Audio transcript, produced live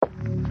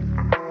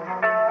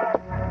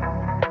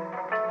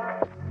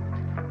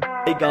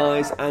Hey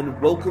guys,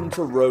 and welcome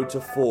to Road to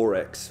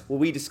Forex, where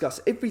we discuss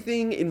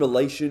everything in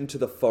relation to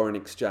the foreign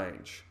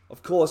exchange.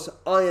 Of course,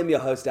 I am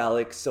your host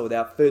Alex, so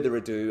without further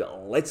ado,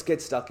 let's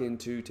get stuck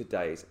into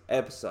today's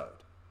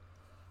episode.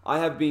 I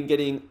have been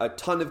getting a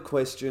ton of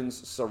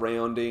questions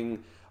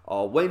surrounding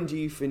when do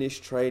you finish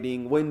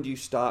trading, when do you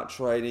start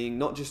trading,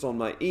 not just on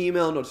my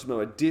email, not just on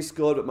my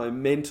Discord, but my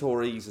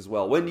mentorees as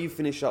well. When do you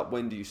finish up,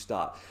 when do you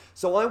start?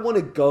 So I want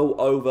to go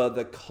over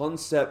the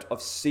concept of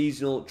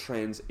seasonal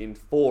trends in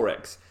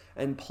Forex.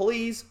 And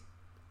please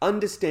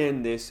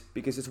understand this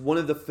because it's one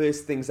of the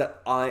first things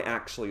that I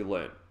actually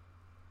learned.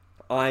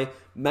 I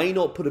may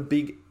not put a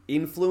big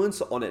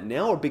influence on it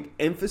now or a big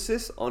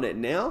emphasis on it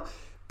now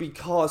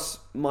because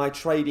my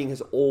trading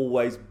has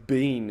always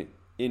been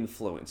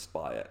influenced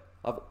by it.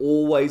 I've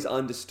always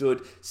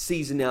understood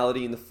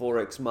seasonality in the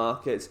Forex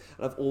markets,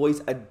 and I've always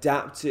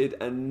adapted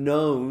and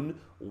known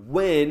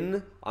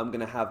when I'm going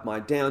to have my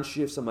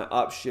downshifts and my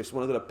upshifts,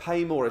 when I'm going to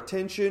pay more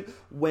attention,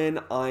 when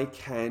I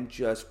can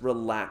just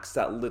relax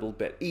that little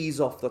bit, ease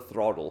off the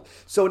throttle.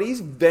 So it is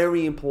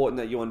very important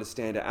that you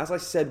understand it. As I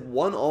said,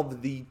 one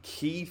of the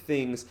key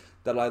things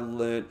that I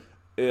learned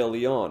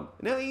early on.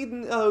 Now,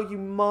 even though you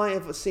might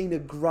have seen a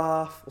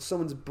graph or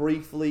someone's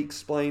briefly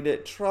explained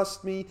it,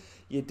 trust me,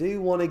 you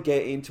do want to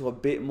get into a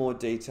bit more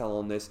detail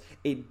on this.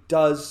 It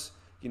does,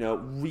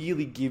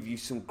 really give you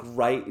some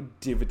great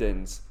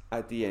dividends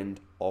at the end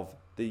of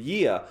the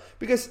year.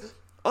 Because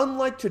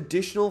unlike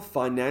traditional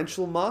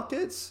financial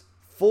markets,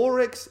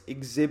 Forex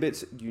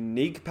exhibits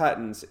unique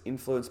patterns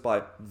influenced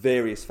by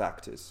various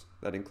factors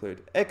that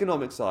include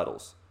economic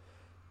cycles,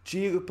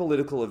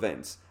 geopolitical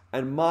events,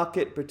 and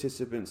market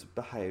participants'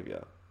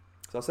 behavior.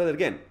 So I'll say that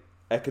again.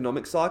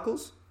 Economic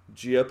cycles,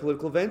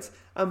 geopolitical events,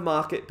 and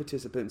market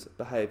participants'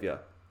 behavior.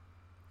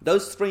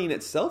 Those three in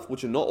itself,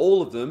 which are not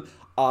all of them,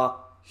 are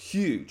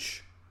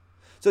huge.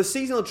 So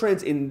seasonal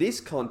trends in this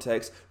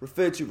context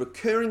refer to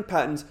recurring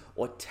patterns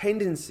or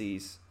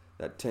tendencies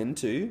that tend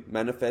to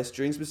manifest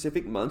during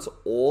specific months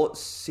or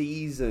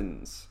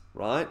seasons,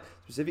 right?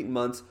 Specific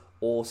months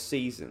or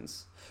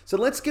seasons. So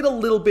let's get a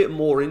little bit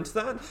more into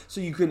that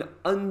so you can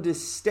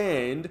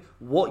understand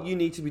what you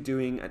need to be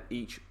doing at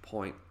each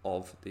point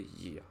of the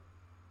year.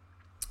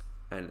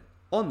 And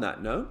on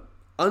that note,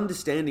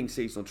 understanding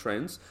seasonal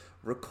trends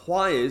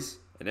requires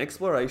an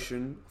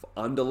exploration of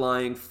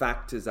underlying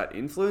factors that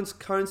influence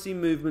currency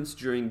movements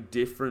during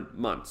different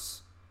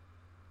months.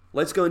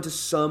 Let's go into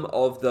some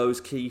of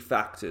those key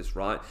factors,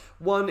 right?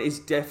 One is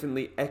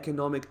definitely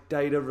economic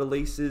data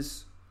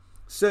releases.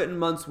 Certain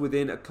months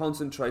within a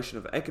concentration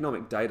of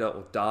economic data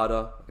or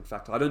data, in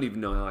fact, I don't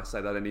even know how I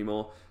say that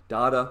anymore.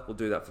 Data, we'll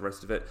do that for the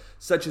rest of it,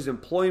 such as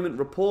employment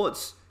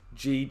reports,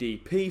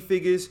 GDP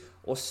figures,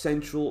 or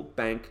central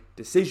bank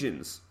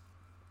decisions.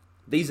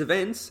 These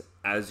events,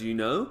 as you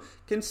know,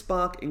 can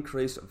spark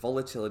increased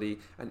volatility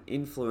and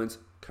influence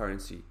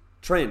currency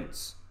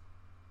trends.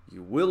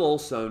 You will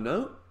also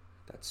note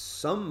that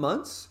some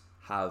months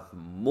have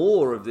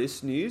more of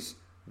this news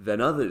than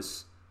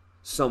others.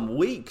 Some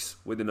weeks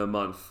within a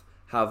month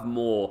have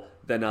more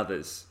than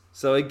others.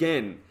 So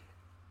again,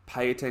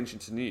 pay attention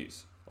to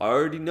news. I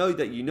already know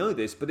that you know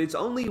this, but it's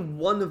only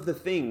one of the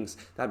things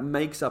that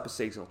makes up a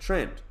seasonal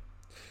trend.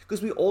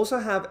 Because we also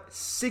have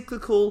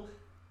cyclical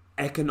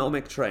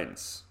economic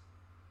trends.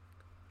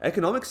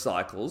 Economic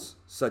cycles,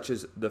 such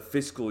as the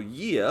fiscal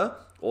year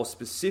or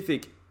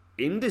specific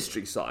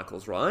industry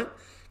cycles, right,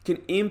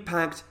 can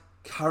impact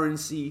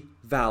currency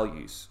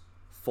values.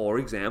 For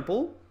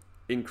example,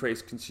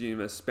 increased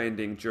consumer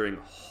spending during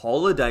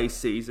holiday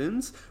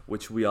seasons,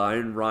 which we are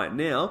in right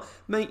now,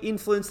 may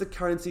influence the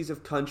currencies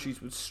of countries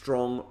with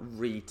strong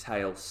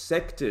retail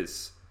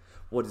sectors.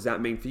 What does that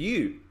mean for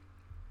you?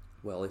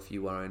 Well, if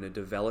you are in a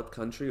developed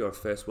country or a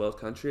first world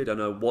country, I don't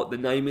know what the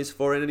name is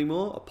for it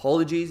anymore.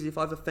 Apologies if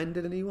I've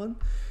offended anyone.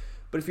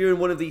 But if you're in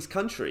one of these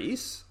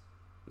countries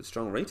with a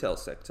strong retail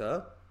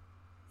sector,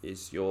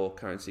 is your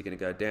currency going to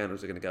go down or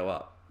is it going to go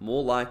up?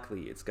 More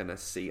likely, it's going to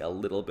see a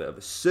little bit of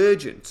a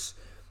surge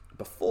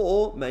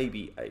before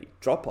maybe a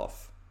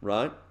drop-off,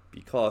 right?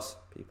 Because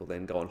people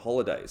then go on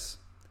holidays.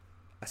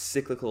 A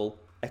cyclical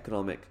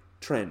economic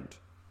trend.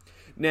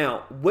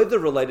 Now,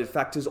 weather-related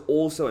factors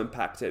also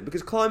impact it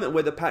because climate and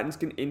weather patterns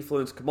can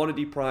influence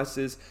commodity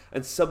prices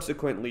and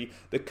subsequently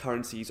the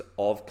currencies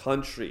of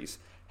countries,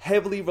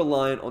 heavily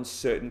reliant on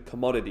certain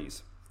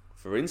commodities.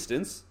 For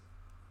instance,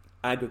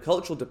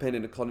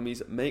 agricultural-dependent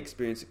economies may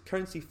experience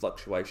currency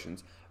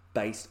fluctuations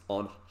based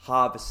on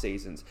harvest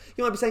seasons.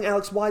 You might be saying,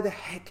 Alex, why the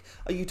heck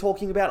are you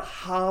talking about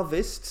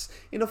harvests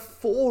in a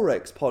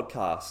Forex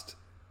podcast?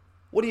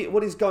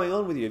 What is going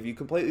on with you? Have you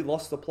completely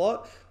lost the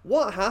plot?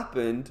 What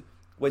happened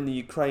when the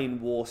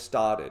Ukraine war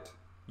started?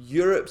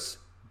 Europe's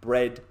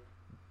bread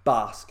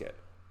basket.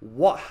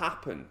 What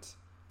happened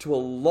to a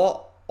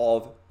lot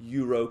of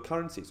euro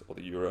currencies, or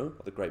the euro,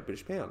 or the Great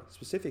British Pound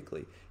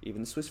specifically,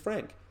 even the Swiss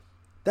franc?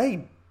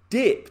 They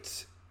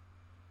dipped.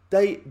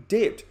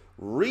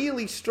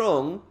 Really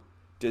strong.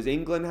 Does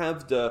England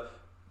have the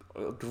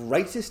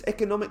greatest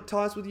economic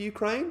ties with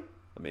Ukraine?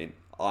 I mean,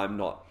 I'm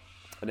not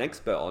an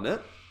expert on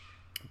it.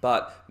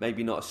 but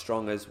maybe not as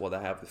strong as what they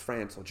have with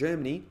France or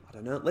Germany. I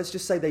don't know. Let's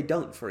just say they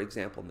don't, for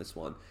example, in this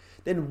one.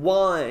 Then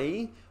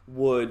why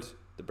would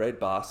the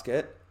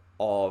breadbasket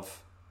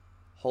of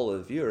whole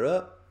of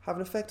Europe have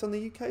an effect on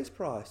the UK's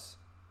price?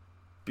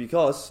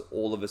 Because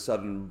all of a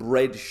sudden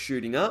bread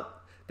shooting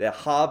up, their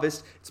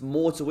harvest, it's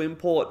more to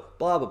import,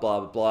 blah, blah, blah,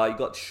 blah, blah. You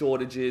got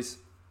shortages,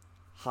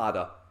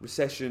 harder.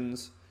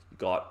 Recessions, you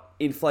got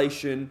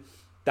inflation,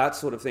 that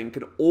sort of thing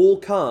can all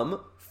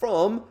come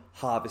from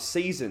harvest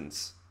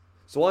seasons.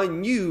 So I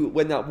knew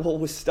when that war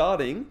was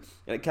starting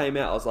and it came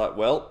out, I was like,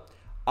 well,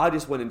 I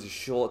just went into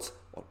shorts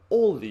on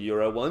all of the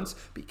Euro ones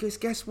because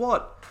guess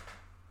what?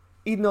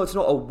 Even though it's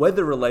not a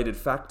weather-related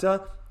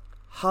factor,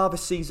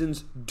 harvest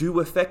seasons do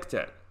affect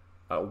it.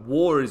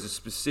 War is a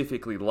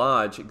specifically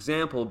large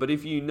example, but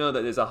if you know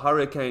that there's a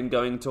hurricane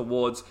going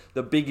towards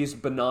the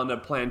biggest banana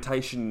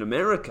plantation in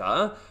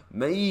America,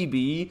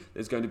 maybe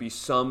there's going to be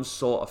some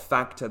sort of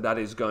factor that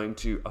is going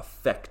to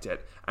affect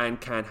it and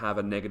can have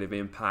a negative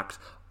impact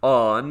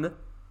on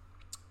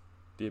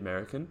the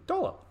American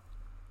dollar.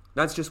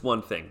 That's just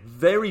one thing.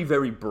 Very,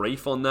 very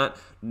brief on that.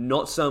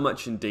 Not so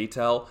much in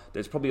detail.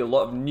 There's probably a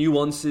lot of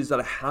nuances that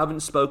I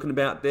haven't spoken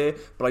about there,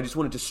 but I just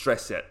wanted to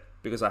stress it.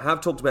 Because I have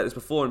talked about this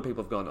before and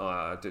people have gone, oh,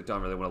 I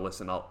don't really want to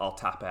listen, I'll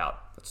tap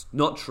out. That's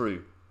not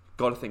true.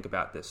 Got to think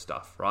about this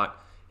stuff, right?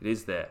 It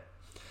is there.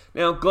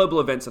 Now, global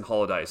events and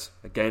holidays.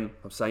 Again,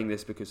 I'm saying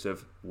this because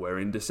we're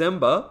in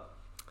December.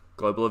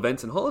 Global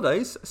events and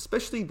holidays,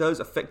 especially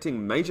those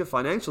affecting major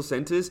financial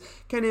centers,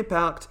 can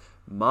impact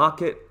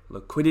market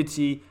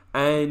liquidity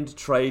and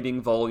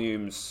trading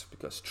volumes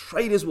because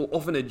traders will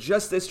often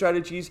adjust their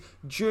strategies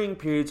during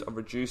periods of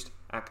reduced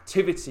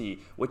activity,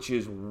 which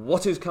is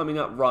what is coming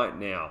up right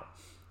now.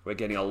 We're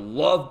getting a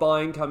lot of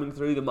buying coming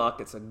through. The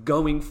markets are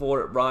going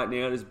for it right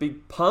now. There's a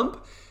big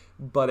pump,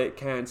 but it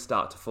can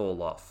start to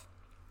fall off.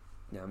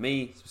 Now,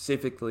 me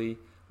specifically,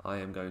 I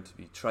am going to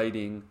be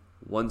trading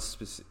one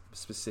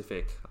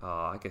specific,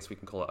 I guess we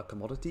can call it a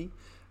commodity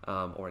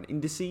or an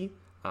indice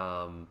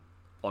on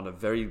a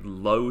very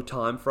low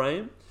time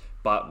frame.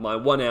 But my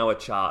 1 hour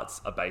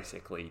charts are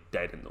basically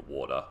dead in the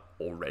water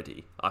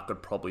already. I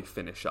could probably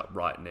finish up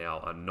right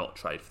now and not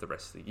trade for the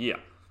rest of the year.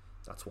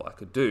 That's what I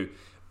could do.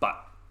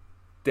 But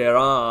there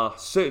are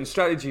certain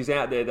strategies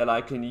out there that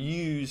I can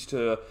use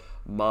to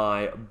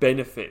my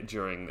benefit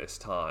during this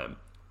time.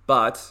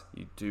 But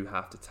you do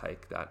have to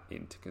take that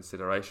into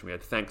consideration. We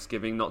had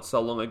Thanksgiving not so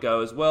long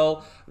ago as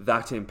well.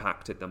 That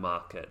impacted the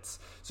markets.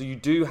 So you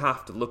do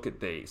have to look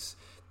at these.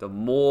 The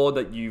more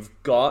that you've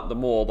got, the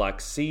more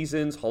like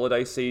seasons,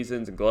 holiday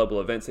seasons and global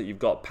events that you've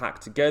got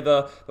packed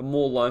together, the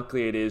more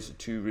likely it is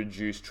to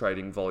reduce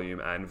trading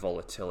volume and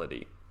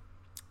volatility.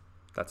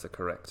 That's a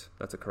correct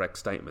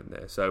statement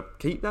there. So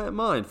keep that in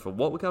mind for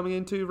what we're coming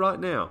into right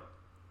now.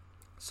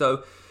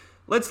 So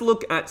let's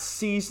look at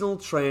seasonal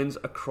trends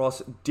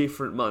across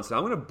different months. Now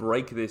I'm going to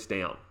break this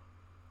down.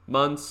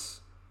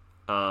 Months,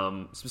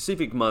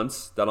 specific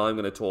months that I'm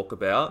going to talk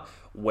about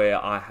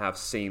where I have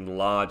seen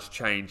large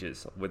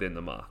changes within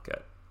the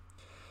market.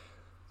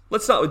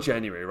 Let's start with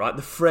January, right?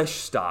 The fresh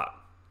start.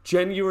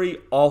 January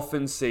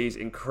often sees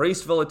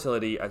increased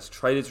volatility as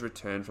traders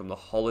return from the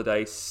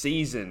holiday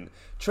season.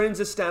 Trends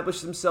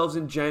establish themselves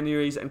in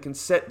January's and can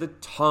set the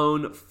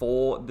tone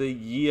for the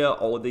year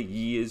or the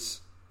years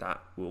that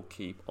will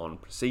keep on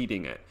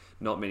preceding it.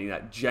 Not meaning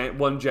that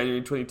 1 January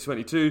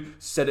 2022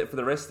 set it for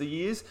the rest of the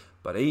years,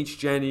 but each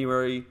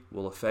January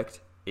will affect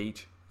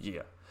each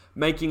year,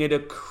 making it a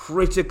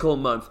critical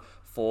month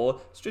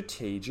for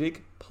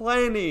strategic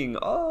planning.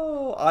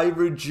 Oh, I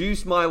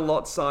reduced my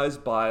lot size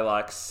by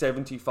like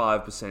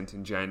 75%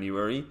 in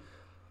January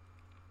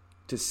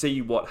to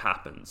see what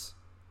happens.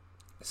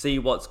 See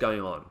what's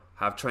going on.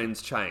 Have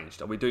trends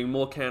changed? Are we doing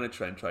more counter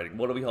trend trading?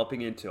 What are we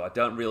hopping into? I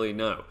don't really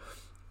know.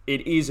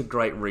 It is a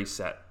great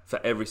reset for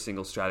every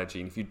single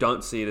strategy. And if you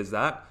don't see it as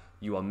that,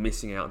 you are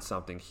missing out on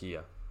something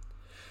here.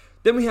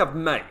 Then we have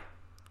May,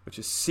 which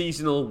is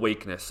seasonal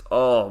weakness.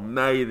 Oh,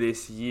 May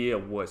this year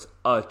was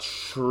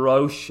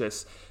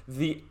atrocious.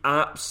 The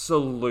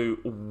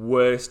absolute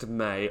worst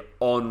May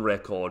on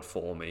record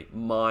for me.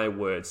 My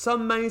word.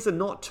 Some Mays are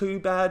not too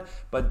bad,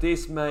 but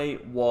this May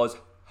was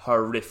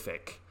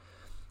horrific.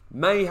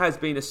 May has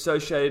been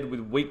associated with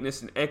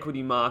weakness in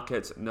equity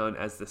markets known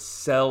as the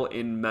sell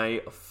in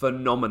May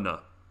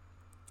phenomena.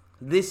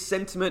 This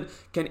sentiment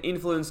can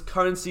influence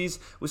currencies,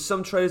 with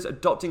some traders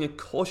adopting a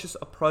cautious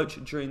approach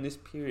during this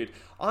period.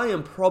 I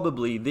am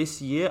probably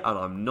this year, and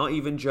I'm not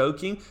even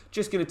joking,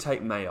 just going to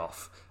take May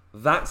off.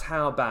 That's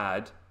how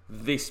bad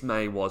this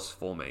May was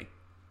for me.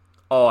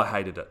 Oh, I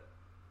hated it.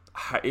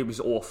 It was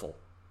awful.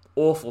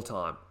 Awful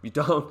time. It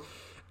doesn't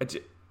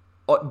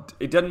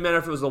matter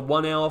if it was a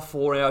 1 hour,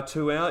 4 hour,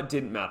 2 hour, it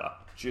didn't matter.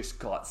 Just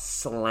got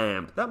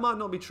slammed. That might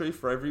not be true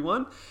for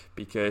everyone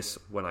because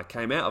when I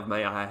came out of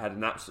May, I had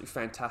an absolutely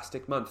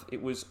fantastic month.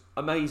 It was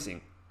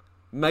amazing.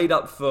 Made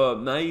up for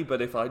May, but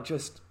if I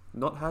just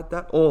not had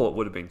that, oh, it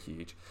would have been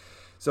huge.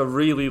 So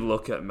really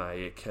look at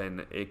May. It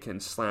can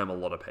slam a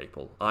lot of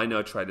people. I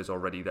know traders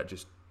already that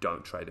just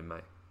don't trade in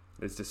May.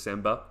 It's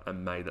December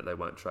and May that they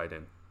won't trade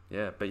in.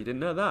 Yeah, but you didn't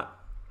know that.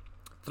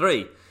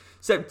 3.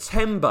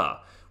 September,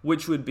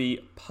 which would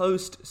be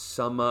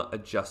post-summer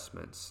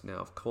adjustments. Now,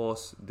 of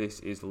course, this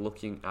is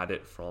looking at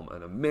it from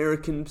an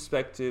American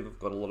perspective. I've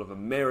got a lot of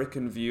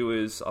American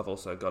viewers. I've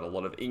also got a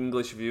lot of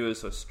English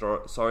viewers. So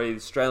sorry,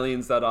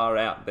 Australians that are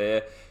out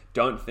there,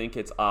 don't think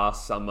it's our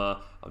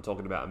summer. I'm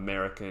talking about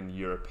American,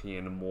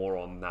 European, more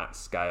on that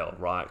scale,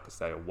 right? Because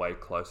they are way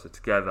closer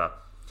together.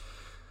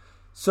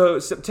 So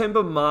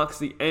September marks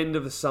the end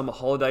of the summer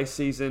holiday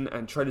season,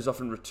 and traders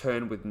often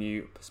return with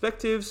new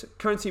perspectives.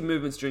 Currency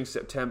movements during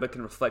September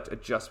can reflect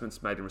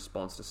adjustments made in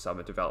response to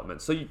summer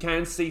developments. So you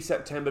can see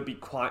September be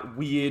quite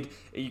weird.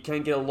 You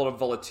can get a lot of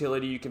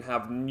volatility. You can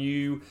have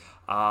new,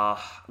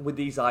 with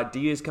these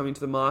ideas coming to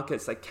the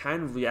markets, they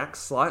can react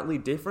slightly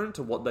different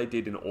to what they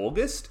did in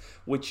August,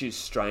 which is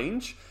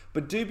strange.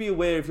 But do be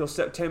aware, if your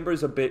September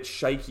is a bit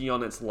shaky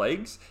on its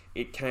legs,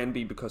 it can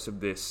be because of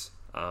this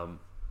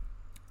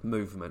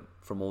movement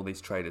from all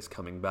these traders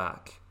coming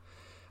back.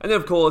 And then,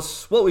 of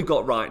course, what we've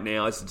got right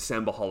now is the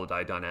December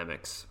holiday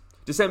dynamics.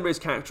 December is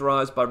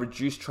characterized by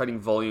reduced trading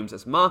volumes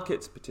as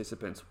markets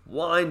participants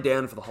wind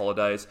down for the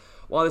holidays.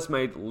 While this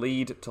may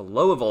lead to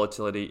lower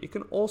volatility, it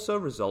can also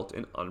result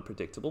in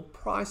unpredictable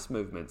price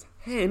movements.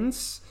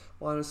 Hence,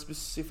 while a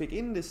specific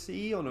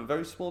indice on a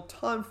very small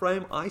time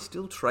frame, I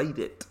still trade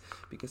it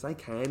because I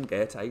can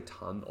get a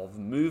ton of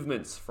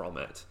movements from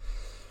it.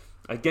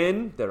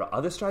 Again, there are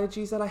other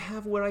strategies that I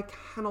have where I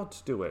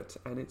cannot do it,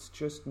 and it's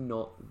just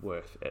not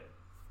worth it.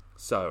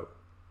 So,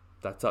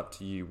 that's up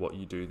to you what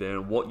you do there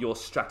and what your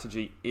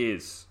strategy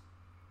is.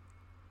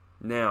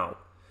 Now,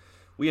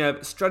 we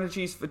have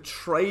strategies for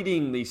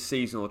trading these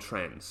seasonal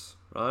trends,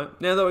 right?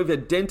 Now that we've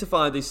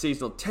identified these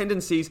seasonal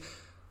tendencies,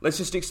 let's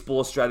just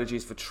explore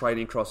strategies for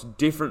trading across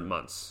different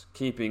months,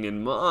 keeping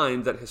in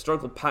mind that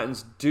historical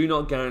patterns do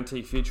not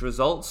guarantee future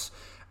results,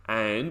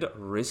 and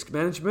risk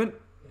management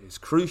is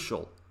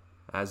crucial,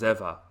 as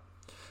ever.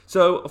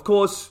 So, of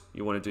course,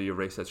 you want to do your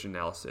research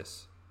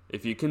analysis.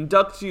 If you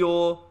conduct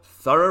your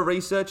thorough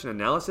research and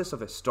analysis of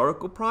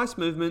historical price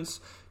movements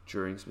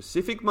during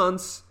specific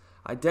months,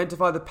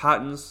 identify the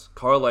patterns,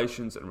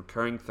 correlations, and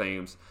recurring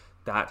themes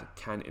that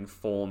can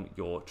inform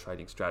your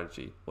trading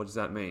strategy. What does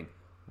that mean?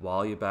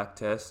 While you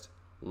backtest,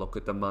 look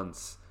at the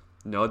months.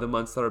 Know the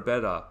months that are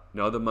better.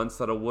 Know the months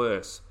that are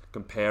worse.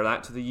 Compare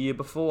that to the year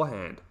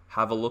beforehand.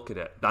 Have a look at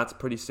it. That's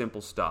pretty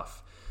simple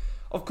stuff.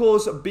 Of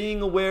course,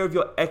 being aware of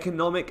your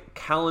economic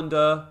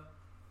calendar,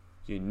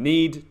 you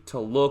need to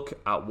look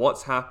at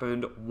what's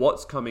happened,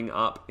 what's coming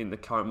up in the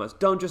current months.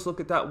 Don't just look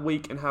at that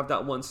week and have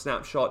that one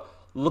snapshot.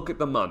 Look at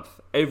the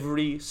month.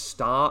 Every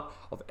start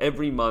of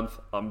every month,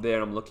 I'm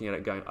there, I'm looking at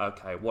it going,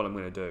 okay, what I'm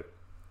going to do.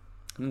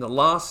 And the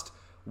last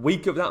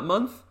week of that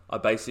month, I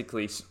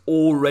basically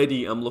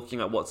already am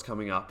looking at what's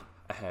coming up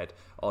ahead.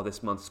 Oh,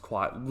 this month's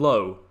quite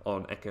low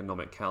on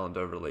economic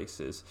calendar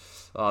releases.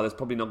 There's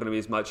probably not going to be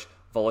as much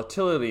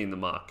volatility in the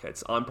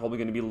markets. I'm probably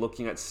going to be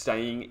looking at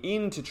staying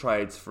into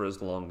trades for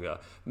as longer.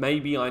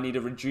 Maybe I need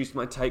to reduce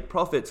my take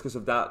profits because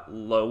of that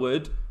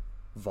lowered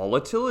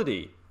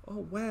volatility.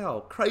 Oh,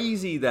 wow,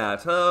 crazy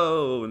that.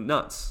 Oh,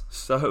 nuts.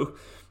 So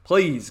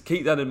please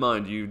keep that in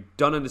mind. You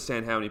don't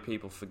understand how many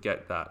people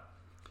forget that.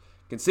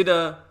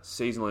 Consider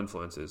seasonal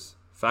influences.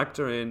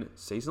 Factor in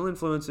seasonal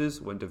influences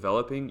when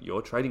developing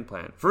your trading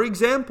plan. For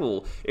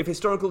example, if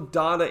historical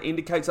data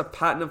indicates a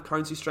pattern of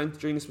currency strength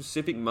during a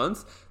specific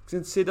month,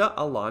 consider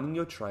aligning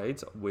your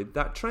trades with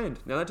that trend.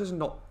 Now, that does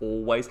not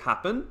always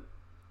happen,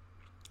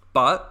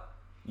 but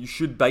you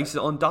should base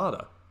it on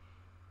data.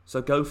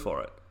 So go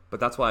for it.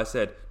 But that's why I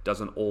said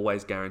doesn't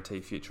always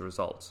guarantee future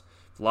results.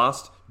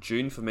 Last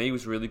June for me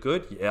was really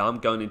good. Yeah, I'm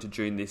going into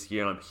June this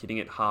year and I'm hitting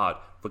it hard,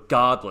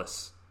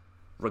 regardless,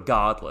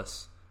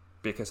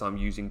 because I'm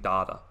using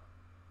data.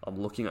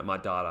 I'm looking at my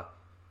data.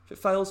 If it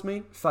fails me,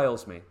 it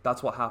fails me.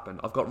 That's what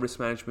happened. I've got risk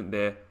management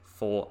there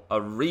for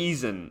a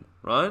reason,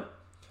 right?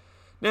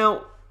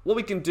 Now, what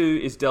we can do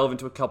is delve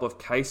into a couple of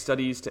case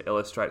studies to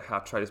illustrate how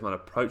traders might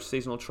approach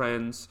seasonal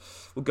trends.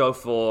 We'll go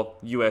for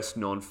US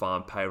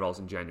non-farm payrolls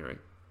in January.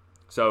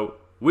 So,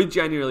 with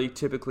January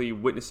typically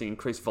witnessing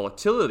increased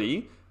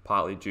volatility,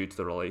 partly due to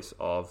the release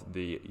of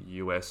the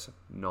US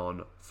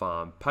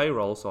non-farm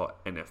payrolls or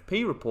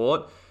NFP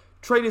report,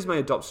 traders may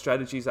adopt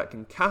strategies that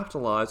can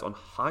capitalize on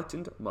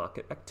heightened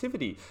market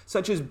activity,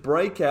 such as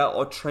breakout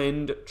or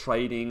trend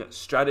trading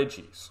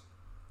strategies.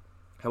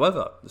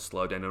 However, the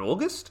slowdown in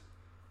August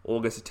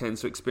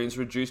tends to experience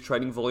reduced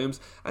trading volumes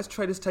as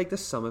traders take the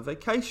summer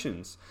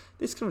vacations.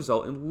 This can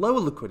result in lower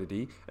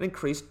liquidity and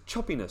increased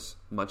choppiness,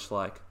 much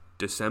like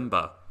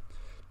December.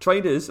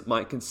 Traders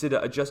might consider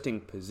adjusting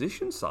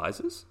position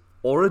sizes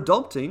or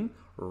adopting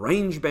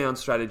range-bound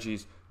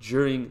strategies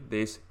during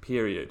this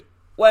period.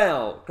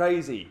 Wow,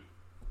 crazy.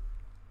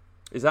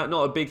 Is that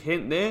not a big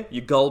hint there?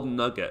 Your golden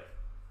nugget.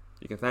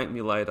 You can thank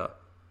me later.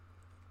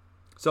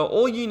 So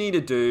all you need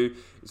to do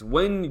is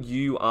when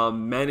you are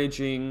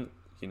managing,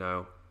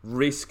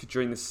 risk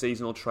during the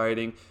seasonal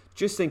trading,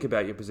 just think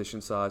about your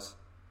position size.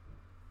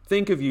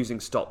 Think of using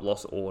stop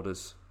loss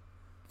orders.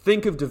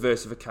 Think of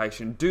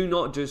diversification. Do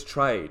not just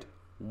trade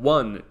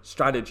one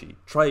strategy,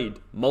 trade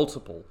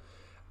multiple,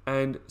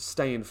 and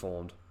stay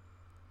informed.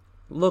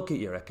 Look at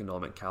your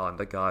economic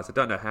calendar, guys. I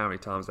don't know how many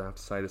times I have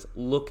to say this.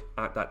 Look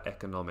at that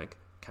economic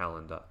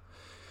calendar.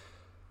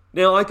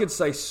 Now, I could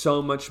say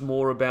so much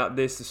more about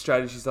this, the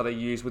strategies that I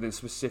use within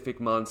specific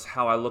months,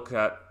 how I look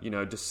at,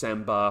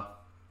 December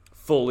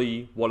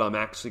fully, what I'm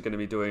actually going to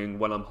be doing,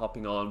 when I'm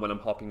hopping on, when I'm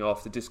hopping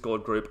off. The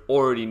Discord group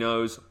already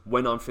knows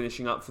when I'm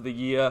finishing up for the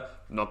year.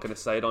 I'm not going to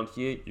say it on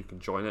here. You can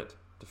join it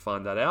to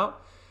find that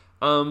out.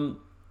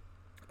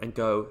 And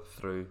go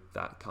through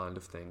that kind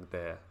of thing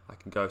there. I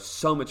can go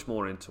so much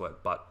more into it,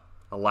 but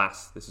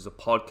alas, this is a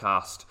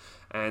podcast,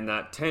 and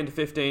that 10 to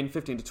 15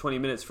 to 20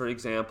 minutes, for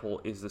example,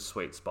 is the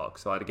sweet spot.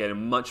 So to get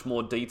in much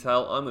more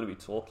detail, I'm going to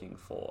be talking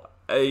for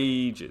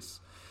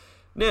ages.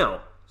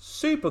 Now,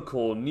 super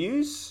cool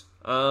news.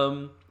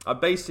 I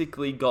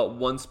basically got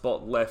one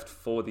spot left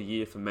for the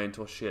year for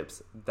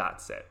mentorships.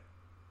 That's it.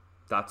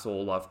 That's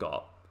all I've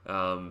got.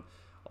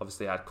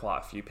 Obviously, I had quite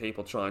a few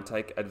people try and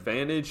take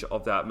advantage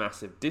of that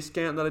massive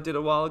discount that I did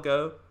a while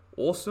ago.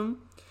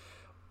 Awesome.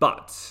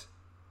 But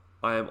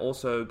I am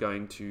also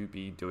going to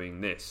be doing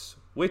this,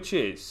 which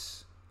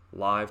is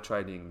live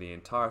trading the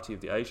entirety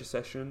of the Asia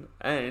session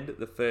and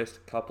the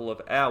first couple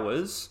of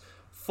hours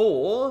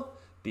for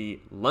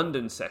the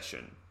London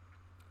session.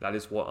 That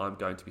is what I'm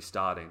going to be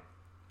starting.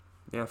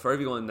 Now, for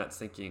everyone that's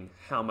thinking,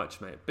 how much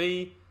may it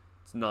be?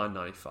 It's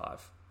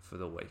 $9.95 for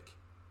the week.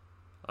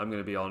 I'm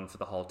going to be on for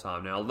the whole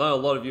time. Now, although a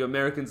lot of you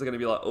Americans are going to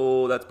be like,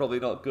 oh, that's probably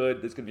not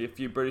good. There's going to be a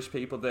few British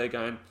people there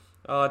going,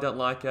 oh, I don't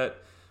like it.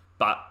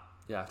 But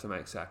you have to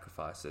make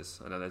sacrifices.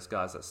 I know there's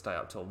guys that stay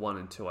up till 1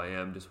 and 2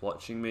 a.m. just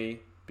watching me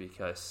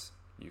because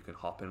you can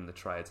hop in the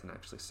trades and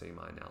actually see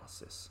my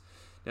analysis.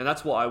 Now,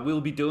 that's what I will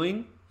be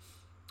doing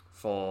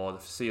for the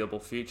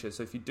foreseeable future.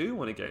 So if you do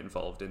want to get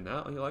involved in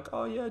that, and you're like,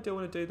 oh, yeah, I do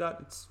want to do that.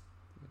 It's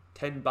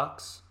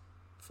 $10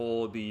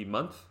 for the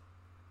month,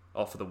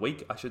 or for the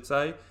week, I should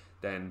say,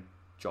 then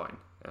join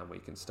and we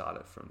can start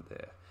it from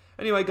there.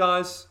 Anyway,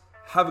 guys,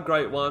 have a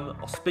great one.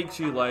 I'll speak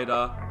to you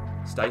later.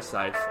 Stay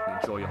safe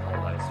and enjoy your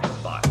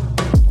holidays. Bye.